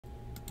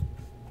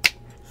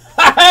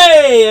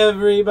Hey,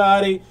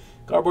 everybody.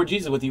 Cardboard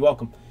Jesus with you.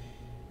 Welcome.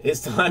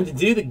 It's time to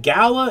do the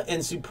Gala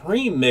and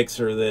Supreme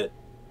mixer that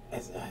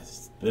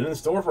has been in the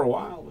store for a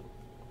while.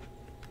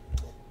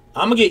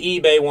 I'm going to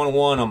get eBay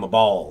 101 on my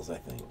balls, I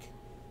think.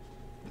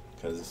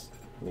 Because,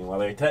 I mean, while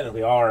they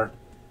technically are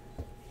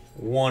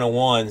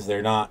 101s,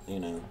 they're not,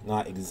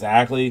 not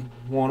exactly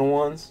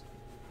 101s.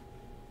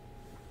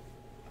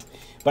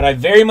 But I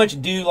very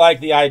much do like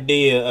the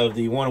idea of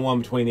the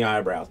 101 between the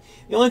eyebrows.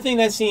 The only thing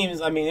that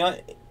seems, I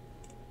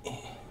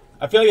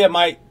feel like that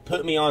might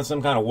put me on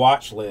some kind of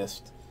watch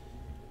list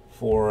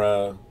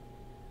for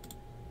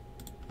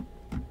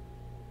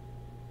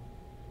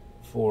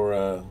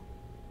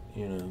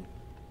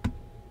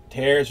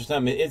terrorists or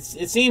something.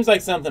 It seems like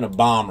something a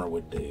bomber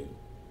would do.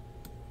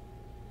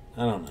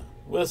 I don't know.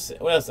 We'll see.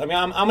 I mean,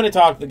 I'm going to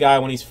talk to the guy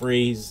when he's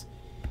free.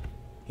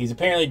 He's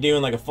apparently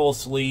doing like a full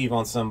sleeve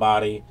on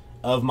somebody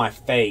of my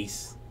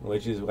face,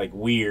 which is like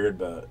weird,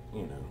 but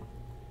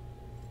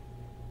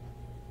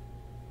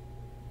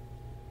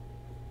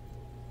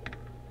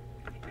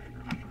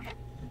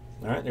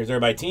All right, there's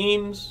everybody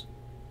teams.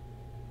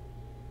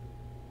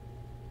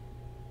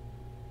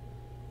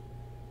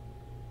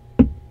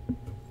 I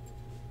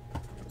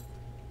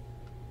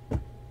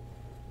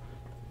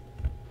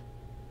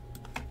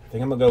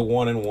think I'm gonna go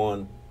 1 and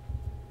 1.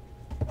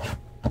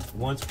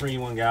 One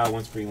Supreme, one Gala,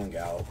 one Supreme, one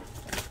Gala.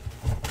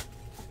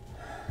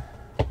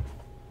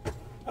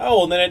 Oh,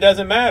 well, then it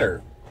doesn't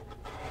matter.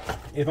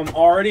 If I'm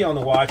already on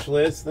the watch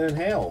list, then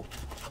hell,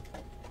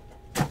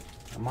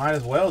 I might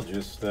as well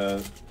just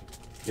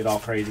get all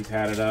crazy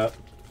tatted up.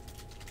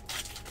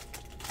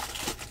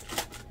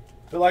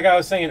 But like I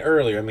was saying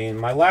earlier, I mean,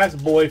 my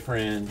last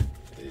boyfriend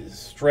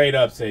straight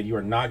up said, "You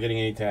are not getting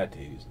any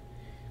tattoos."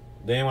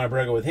 Then when I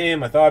broke up with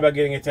him, I thought about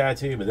getting a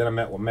tattoo, but then I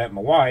met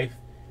my wife,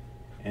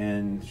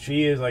 and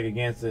she is like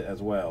against it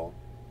as well.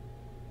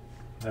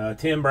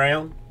 Tim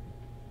Brown,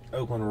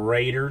 Oakland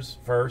Raiders,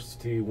 first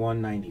to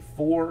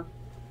 194.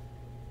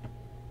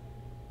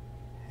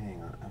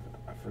 Hang on,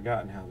 I've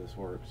forgotten how this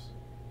works.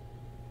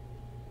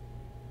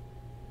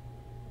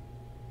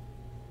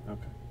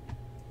 Okay.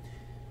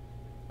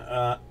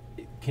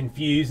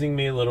 Confusing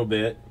me a little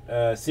bit.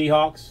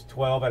 Seahawks,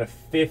 12 out of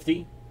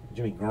 50.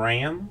 Jimmy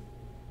Graham.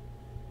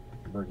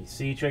 Berkey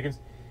Sea Chickens.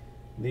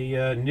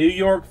 The New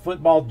York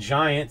Football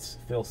Giants,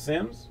 Phil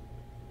Simms.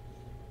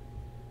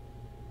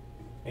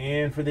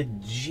 And for the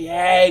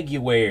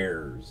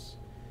Jaguars,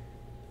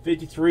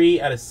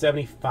 53 out of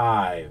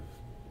 75.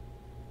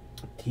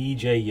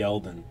 TJ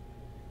Yeldon.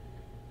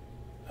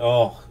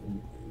 Oh,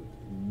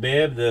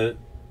 Bib, the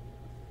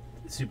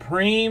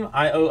Supreme,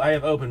 I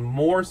have opened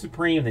more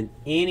Supreme than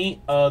any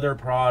other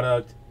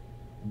product,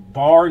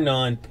 bar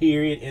none,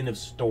 period, end of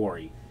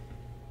story.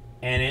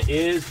 And it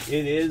is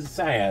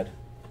sad.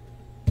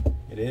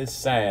 It is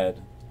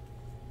sad.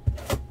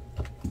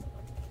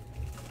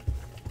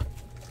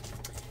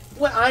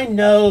 Well, I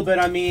know, but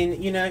I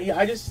mean,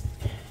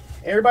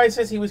 everybody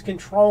says he was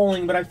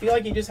controlling, but I feel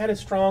like he just had a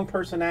strong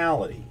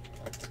personality.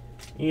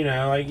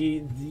 Like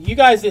you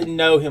guys didn't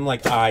know him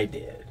like I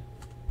did.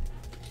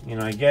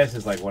 I guess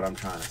is like what I'm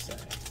trying to say.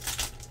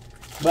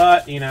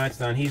 But, it's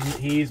done.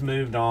 He's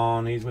moved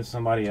on. He's with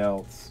somebody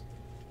else.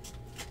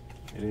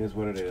 It is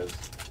what it is.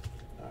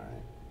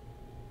 Alright.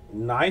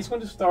 Nice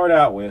one to start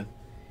out with.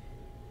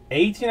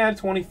 18 out of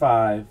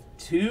 25.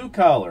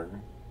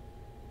 2-color.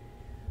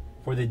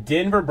 For the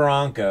Denver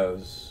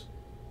Broncos,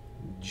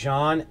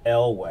 John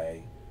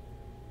Elway.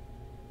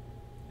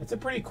 It's a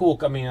pretty cool...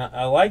 I mean,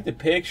 I like the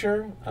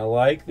picture. I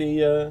like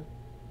the...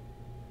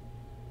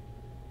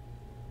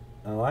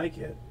 I like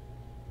it.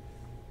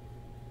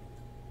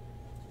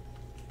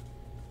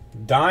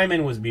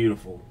 Diamond was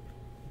beautiful.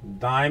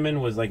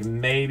 Diamond was like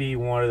maybe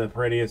one of the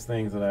prettiest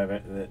things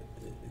that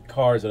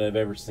cars that I've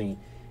ever seen.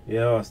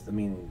 I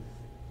mean,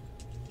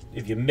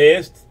 if you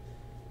missed,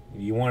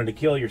 you wanted to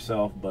kill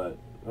yourself, but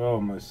oh,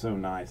 it was so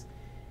nice.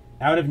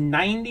 Out of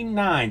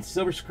 99,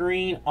 silver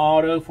screen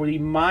auto for the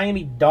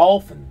Miami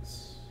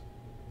Dolphins,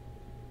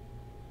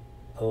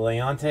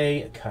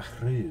 Leonte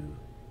Carroo.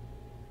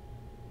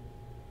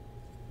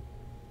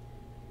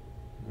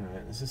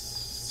 Alright, this is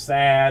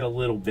sad a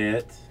little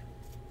bit.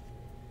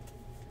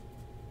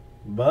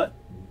 But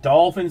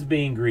Dolphins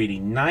being greedy.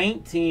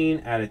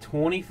 19 out of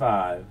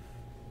 25.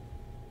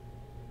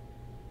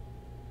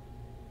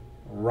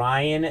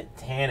 Ryan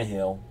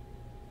Tannehill.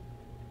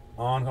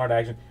 On card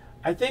action.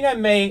 I think I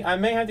may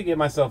have to get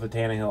myself a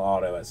Tannehill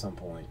auto at some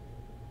point.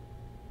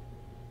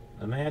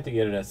 I may have to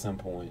get it at some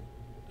point.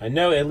 I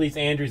know at least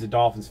Andrew's a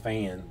Dolphins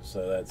fan,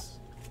 so that's...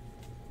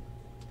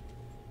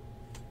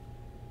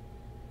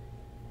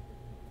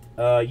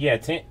 yeah,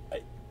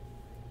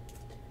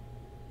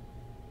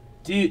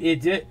 dude,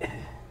 it did.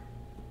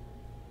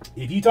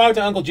 If you talk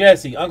to Uncle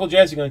Jesse going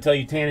to tell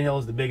you Tannehill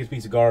is the biggest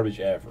piece of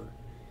garbage ever.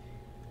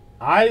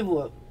 I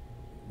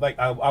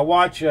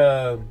watch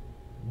Dan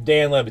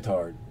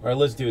Lebitard, or I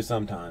listen to it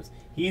sometimes.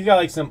 He's got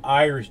like some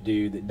Irish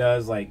dude that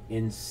does like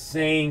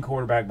insane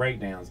quarterback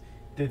breakdowns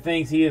that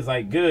thinks he is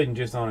like good and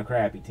just on a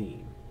crappy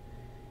team.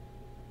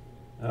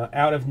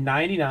 Out of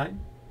 99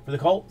 for For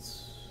the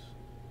Colts,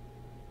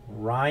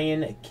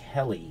 Ryan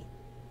Kelly,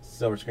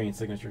 silver screen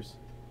signatures.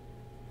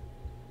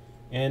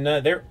 And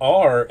there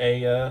are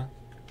a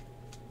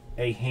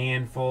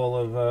handful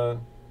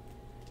of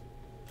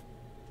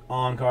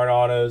on-card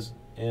autos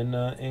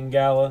in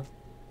Gala.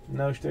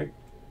 No stick.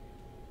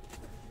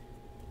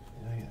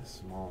 I got a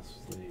small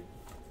sleeve.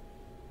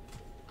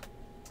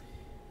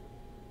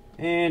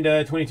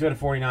 And 22 out of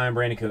 49,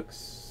 Brandon Cooks,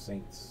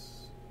 Saints.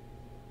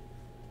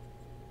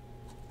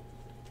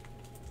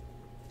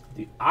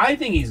 Dude, I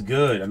think he's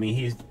good. I mean,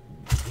 he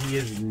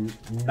is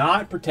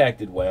not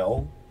protected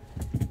well.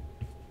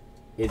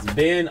 It's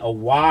been a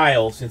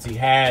while since he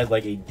had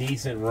like a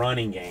decent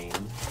running game.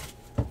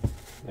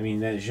 I mean,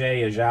 that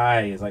Jay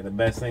Ajayi is like the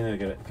best thing that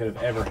could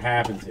have ever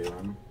happened to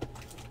him.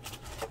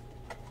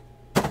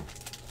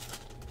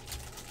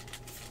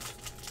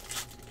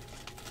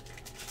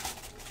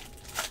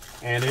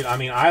 And I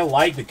mean, I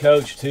like the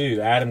coach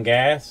too, Adam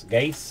Gase.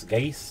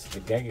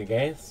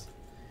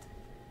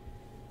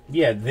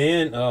 Yeah,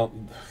 then I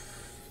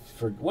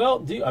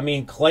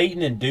mean,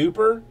 Clayton and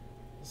Duper,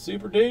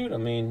 super dude. I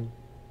mean,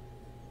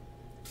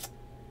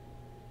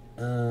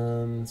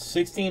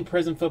 16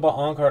 Prison Football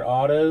on-card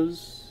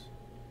autos.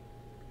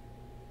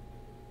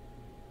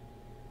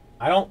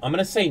 I'm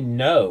gonna say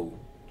no,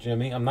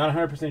 Jimmy. I'm not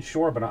 100%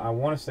 sure, but I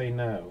want to say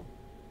no.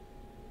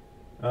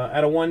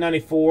 Out of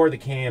 194, the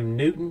Cam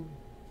Newton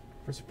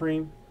for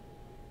Supreme.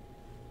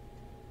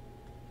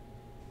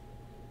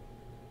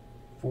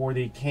 For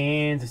the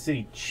Kansas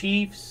City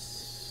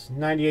Chiefs,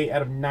 98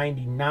 out of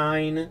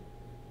 99,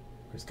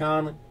 Chris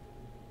Conley.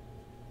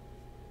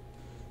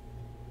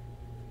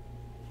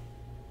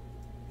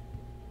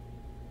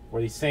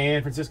 For the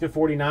San Francisco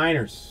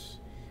 49ers,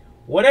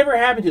 whatever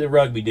happened to the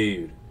rugby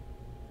dude,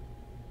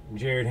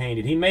 Jared Hayne?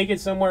 Did he make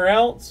it somewhere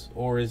else,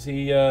 or is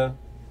he, I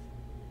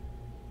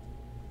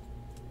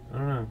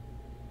don't know.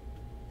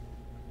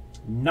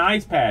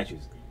 Nice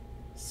patches.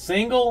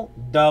 Single,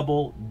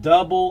 double,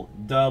 double,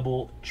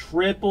 double,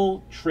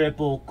 triple,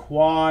 triple,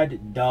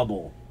 quad,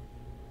 double.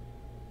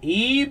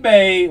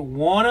 eBay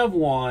 1 of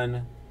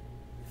 1,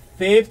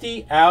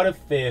 50 out of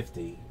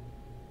 50.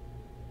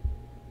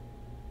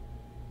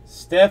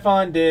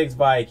 Stephon Diggs,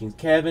 Vikings.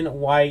 Kevin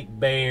White,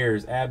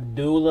 Bears.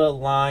 Abdullah,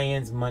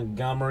 Lions.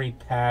 Montgomery,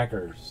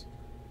 Packers.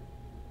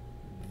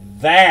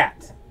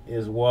 That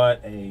is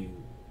what a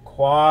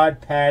quad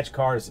patch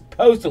card is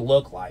supposed to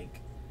look like.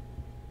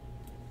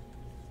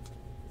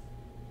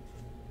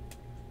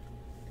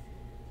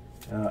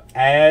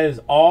 As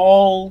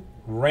all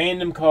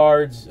random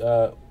cards,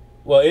 well,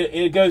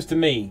 it goes to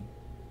me.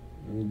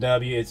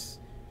 W, it's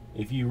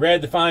if you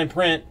read the fine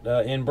print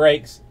in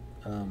breaks,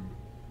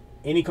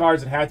 any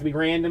cards that have to be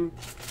random,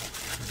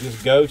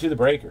 just go to the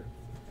breaker.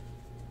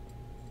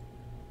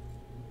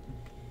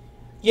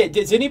 Yeah,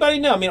 does anybody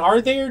know? I mean, are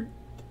there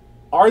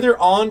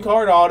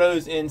on-card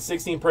autos in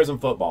 16 Prism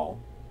Football?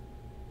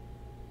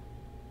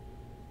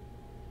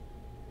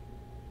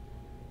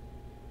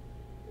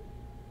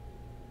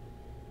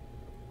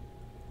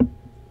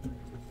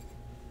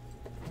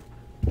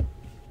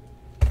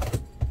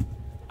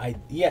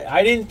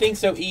 I didn't think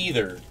so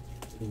either,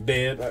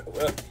 Bib.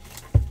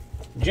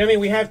 Jimmy,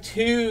 we have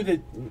two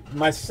that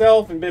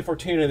myself and Bib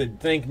Fortuna that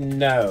think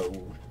no.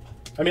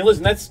 I mean,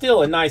 listen, that's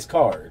still a nice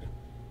card.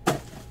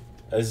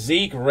 A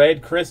Zeke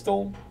Red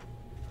Crystal.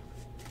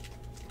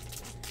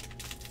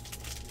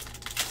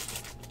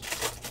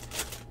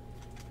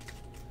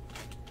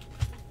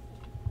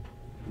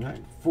 All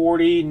right,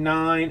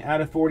 49 out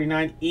of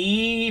 49.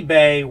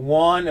 eBay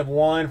 1 of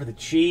 1 for the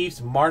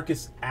Chiefs.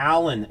 Marcus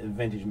Allen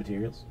vintage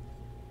materials.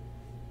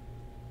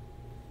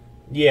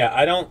 Yeah,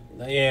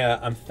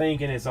 I'm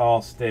thinking it's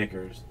all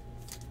stickers.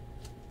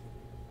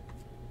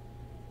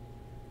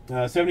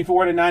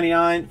 74 to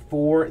 99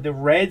 for the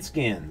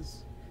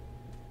Redskins.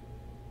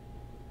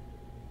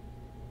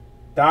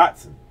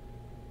 Dotson.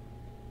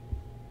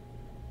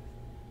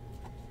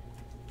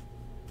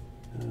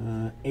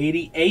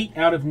 88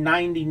 out of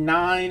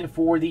 99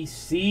 for the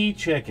Sea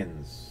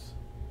Chickens.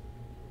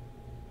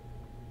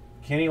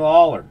 Kenny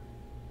Lawler.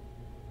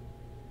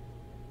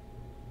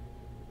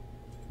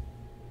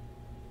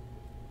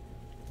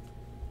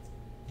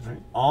 Right.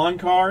 On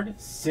card,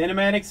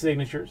 cinematic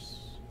signatures.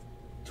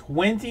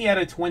 20 out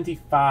of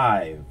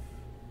 25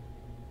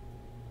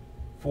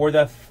 for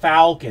the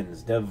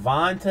Falcons.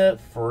 Devonta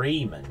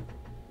Freeman.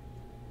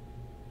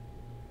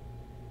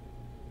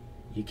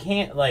 You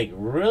can't like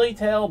really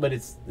tell, but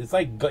it's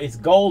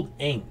gold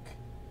ink.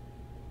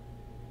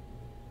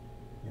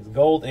 It's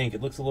gold ink.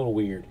 It looks a little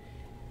weird.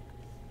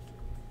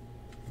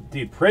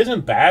 Dude,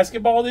 Prism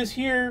basketball this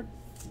year,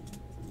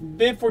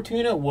 Bib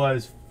Fortuna,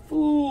 was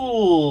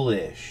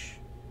foolish.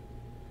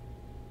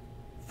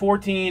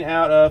 14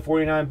 out of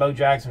 49, Bo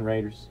Jackson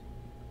Raiders.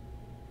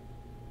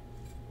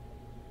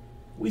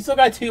 We still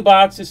got 2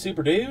 boxes,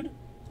 Super Dude.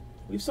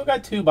 We've still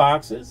got 2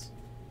 boxes.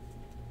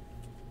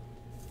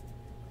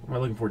 We're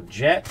looking for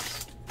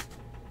Jets.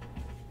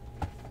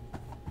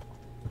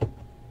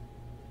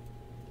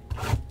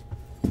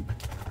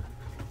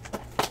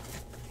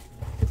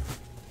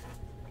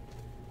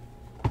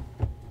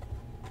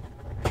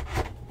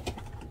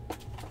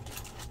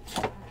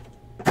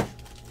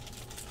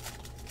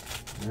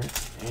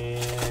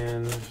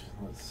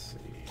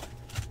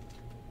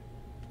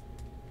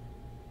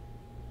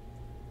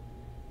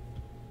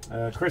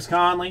 Chris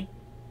Conley,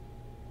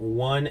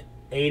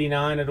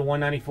 189 out of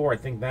 194. I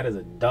think that is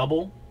a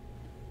double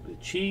for the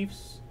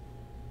Chiefs.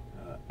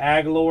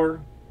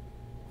 Aguilar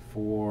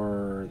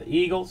for the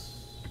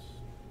Eagles.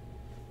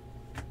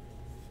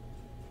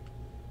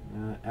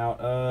 Out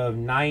of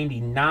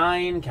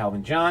 99,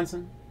 Calvin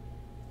Johnson.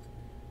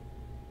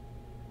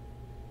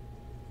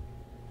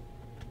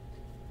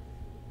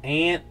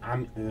 And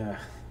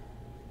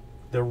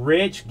the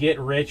rich get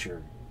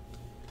richer.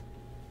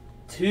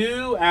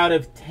 2 out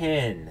of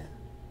 10.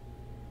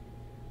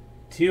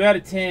 2 out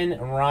of 10,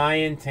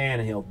 Ryan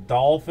Tannehill.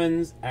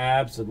 Dolphins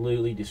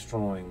absolutely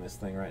destroying this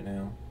thing right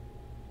now.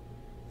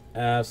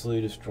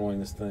 Absolutely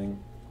destroying this thing.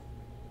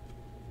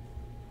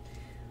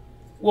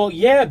 Well,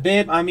 yeah,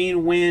 Bib. I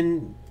mean,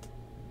 when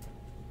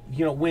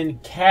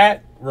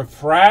cat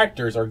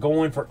refractors are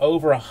going for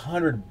over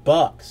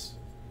 $100.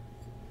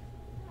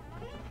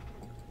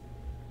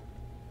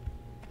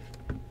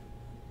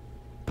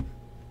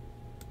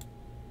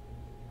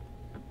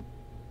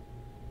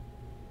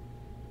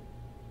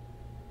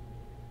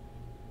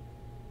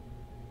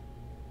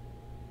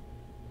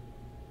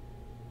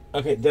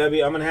 Okay,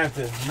 Debbie, I'm gonna have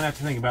to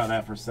think about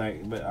that for a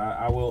second, but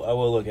I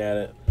will look at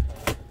it.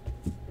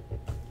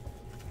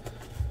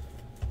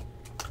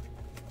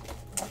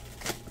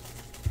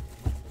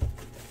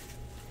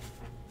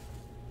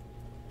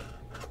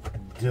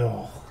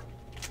 Duh.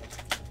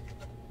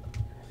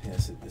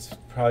 Yes, this is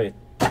probably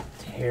a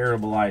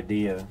terrible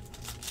idea.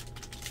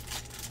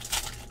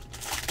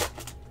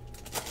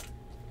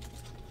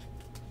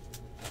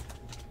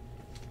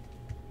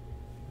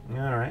 All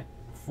right.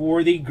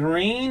 For the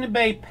Green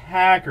Bay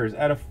Packers,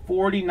 out of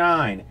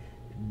 49,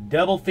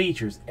 double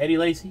features, Eddie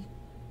Lacy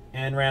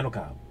and Randall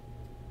Cobb.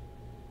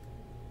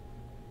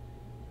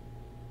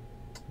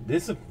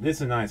 This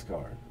is a nice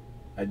card.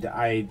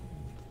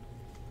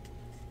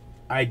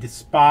 I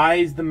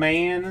despise the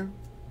man,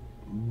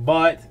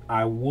 but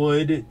I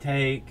would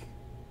take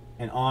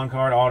an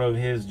on-card auto of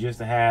his just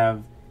to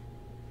have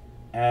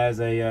as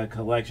a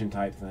collection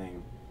type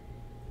thing.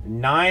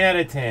 9 out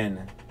of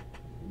 10.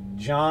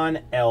 John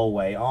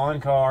Elway,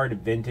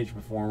 on-card, Vintage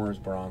Performers,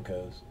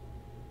 Broncos.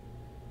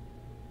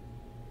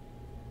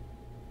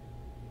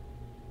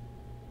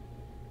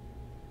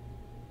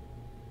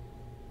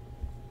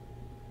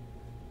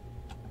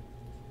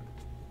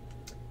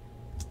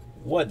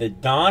 What, the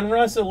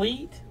Donruss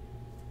Elite?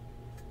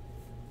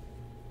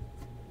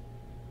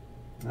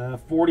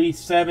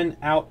 47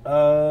 out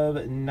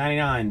of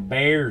 99.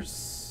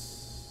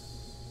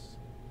 Bears.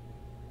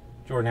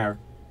 Jordan Howard.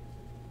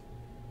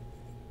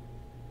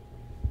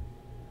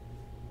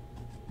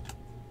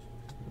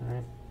 All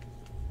right.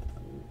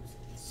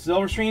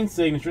 Silverstream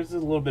Signature. This is a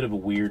little bit of a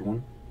weird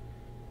one.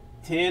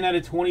 10 out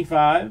of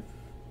 25.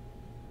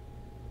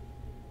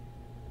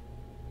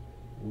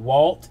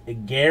 Walt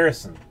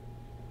Garrison.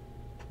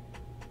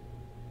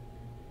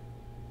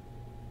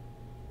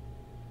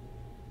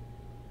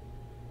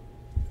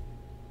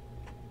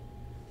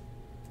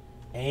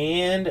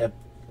 And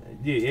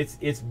dude,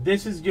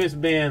 this has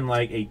just been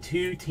like a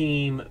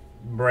 2-team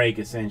break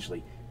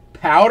essentially.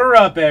 Powder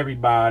up,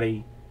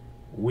 everybody.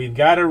 We've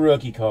got a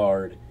rookie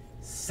card.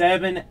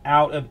 7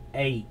 out of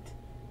 8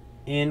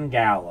 in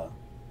Gala.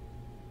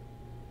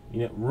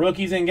 You know,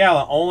 rookies in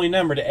Gala only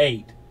numbered to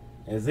 8.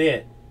 That's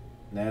it.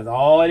 That's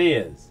all it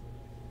is.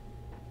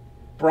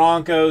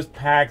 Broncos,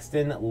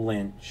 Paxton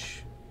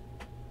Lynch.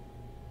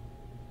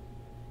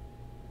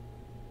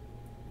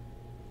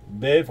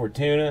 Bib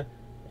Fortuna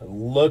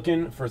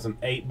looking for some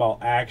 8-ball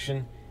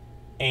action,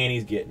 and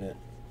he's getting it.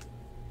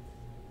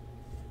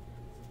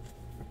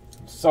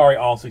 Sorry,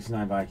 all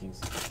 69 Vikings.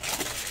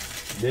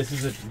 This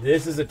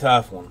is a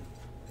tough one.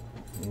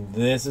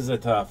 This is a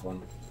tough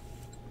one.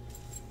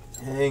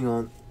 Hang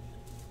on.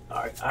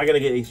 All right, I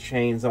gotta get these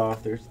chains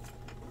off. They're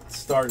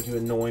starting to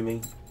annoy me.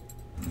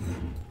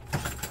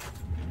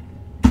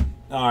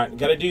 All right,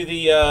 gotta do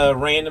the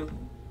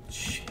random.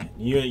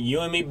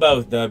 You and me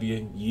both,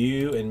 W.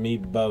 You and me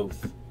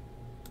both.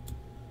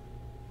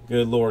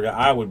 Good Lord,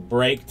 I would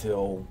break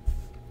till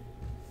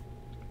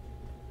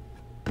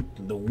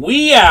the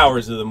wee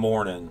hours of the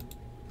morning.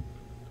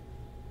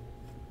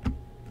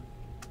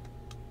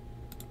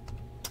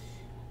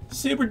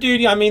 Super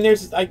Duty, I mean,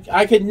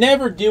 I could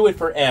never do it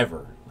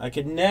forever. I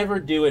could never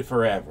do it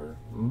forever.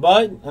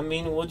 But, I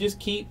mean, we'll just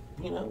keep,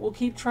 we'll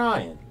keep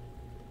trying.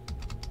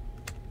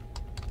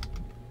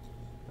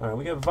 All right,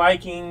 we got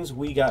Vikings,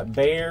 we got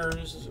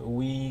Bears,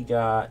 we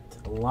got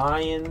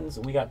Lions,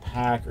 we got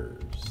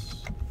Packers.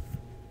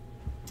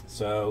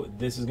 So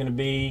this is going to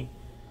be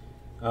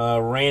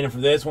random for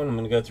this one. I'm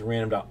going to go to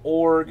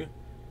random.org.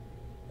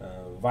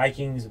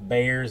 Vikings,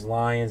 Bears,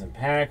 Lions, and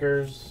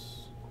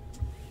Packers.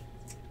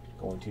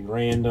 Going to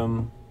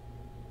random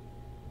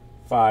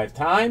 5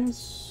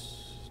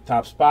 times.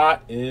 Top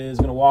spot is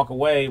going to walk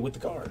away with the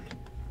card.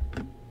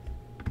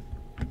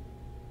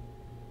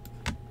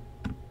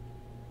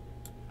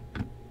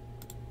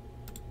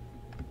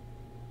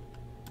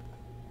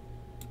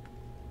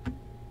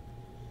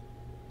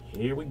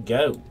 Here we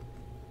go.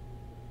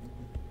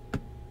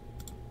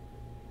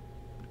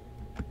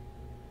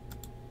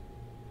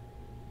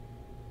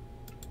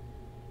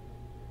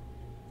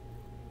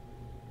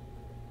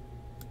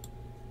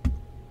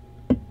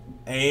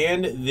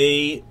 And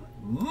the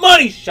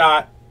money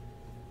shot,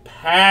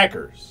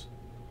 Packers.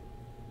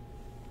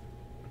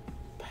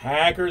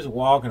 Packers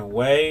walking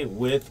away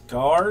with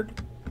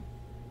guard.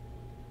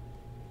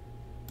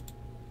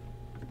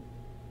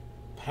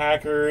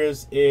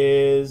 Packers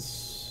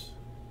is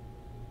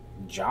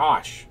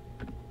Josh.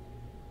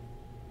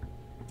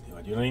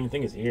 I don't even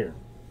think is here.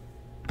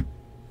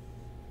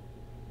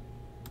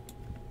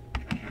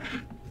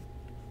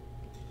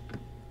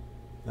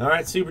 All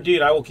right, Super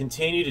Dude, I will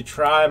continue to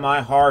try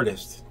my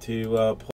hardest to